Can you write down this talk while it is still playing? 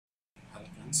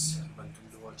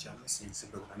our channel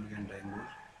CNC Programming and Drawing Board.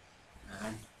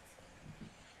 And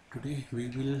today we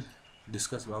will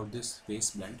discuss about this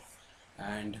face blend.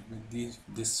 And with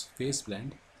this face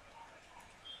blend,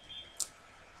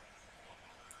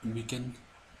 we can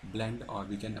blend or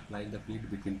we can apply the fillet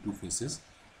between two faces.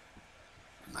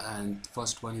 And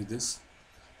first one is this.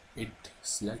 It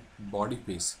select body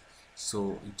face,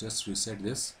 so just reset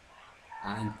this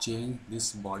and change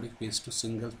this body face to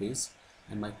single face,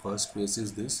 and my first face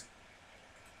is this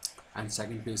and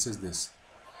second face is this,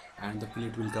 and the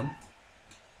fillet will come.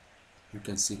 You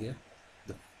can see here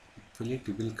the fillet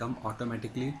will come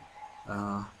automatically.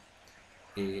 A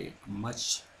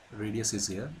much radius is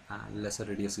here and lesser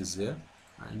radius is here,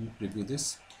 and preview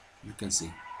this. You can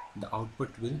see the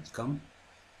output will come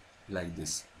like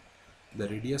this. The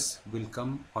radius will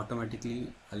come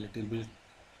automatically a little bit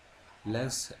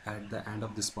less at the end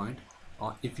of this point,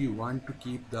 or if you want to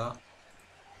keep the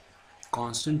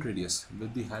constant radius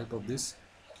with the help of this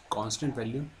constant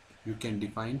value, you can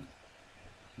define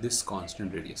this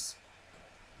constant radius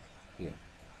here.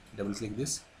 Double click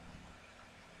this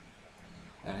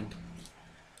and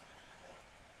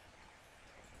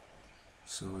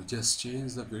so just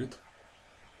change the width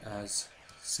as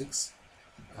 6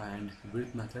 and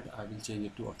width method I will change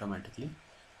it to automatically,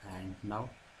 and now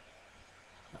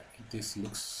this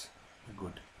looks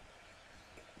good.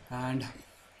 And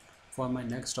for my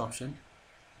next option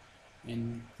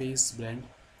in face blend,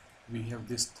 we have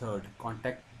this third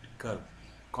contact curve.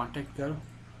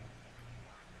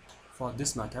 For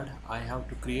this method I have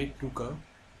to create two curves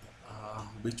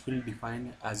which will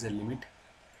define as a limit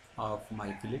of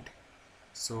my fillet.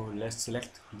 So let's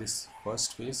select this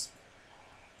first face,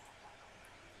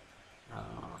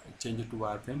 change it to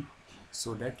wireframe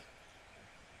so that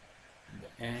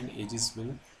the end edges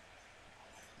will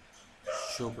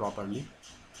show properly,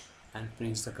 and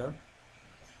finish the curve.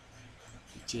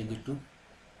 Change it to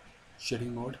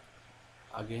shading mode,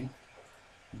 again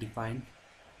define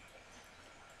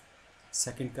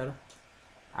second curve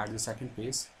at the second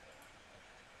face,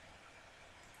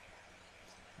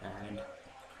 and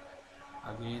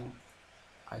again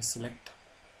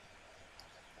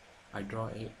I draw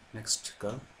a next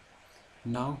curve.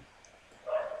 Now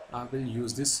I will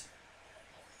use this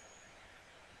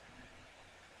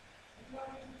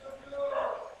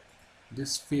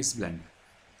face blend.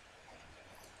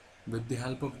 With the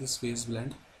help of this face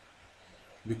blend,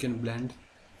 we can blend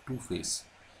two face.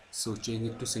 So change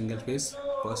it to single face.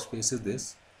 First face is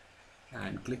this,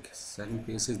 and click second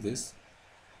face is this,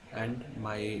 and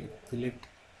my fillet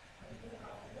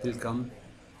will come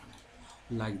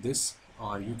like this,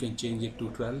 or you can change it to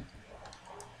 12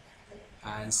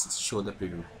 and show the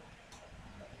preview.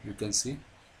 You can see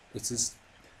it is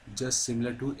just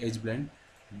similar to edge blend,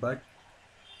 but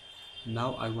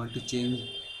now I want to change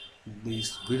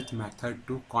this width method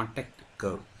to contact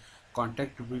curve.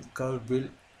 Contact curve will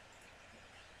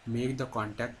make the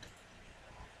contact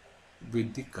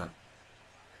with the curve.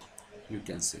 You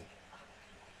can see,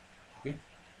 okay,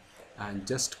 and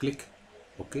just click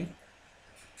OK.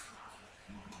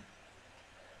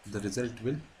 The result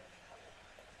will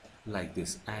like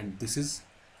this, and this is,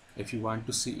 if you want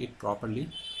to see it properly,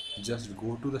 just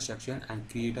go to the section and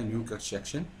create a new cut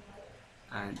section,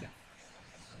 and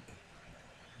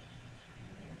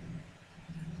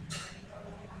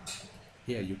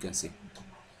here you can see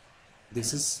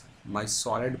this is my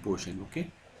solid portion.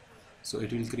 Okay, so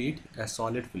it will create a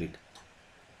solid fillet.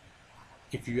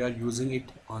 If you are using it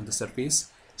on the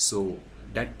surface, so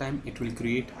that time it will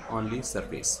create only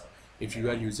surface. If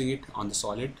you are using it on the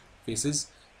solid faces,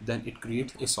 then it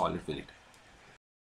creates a solid fillet.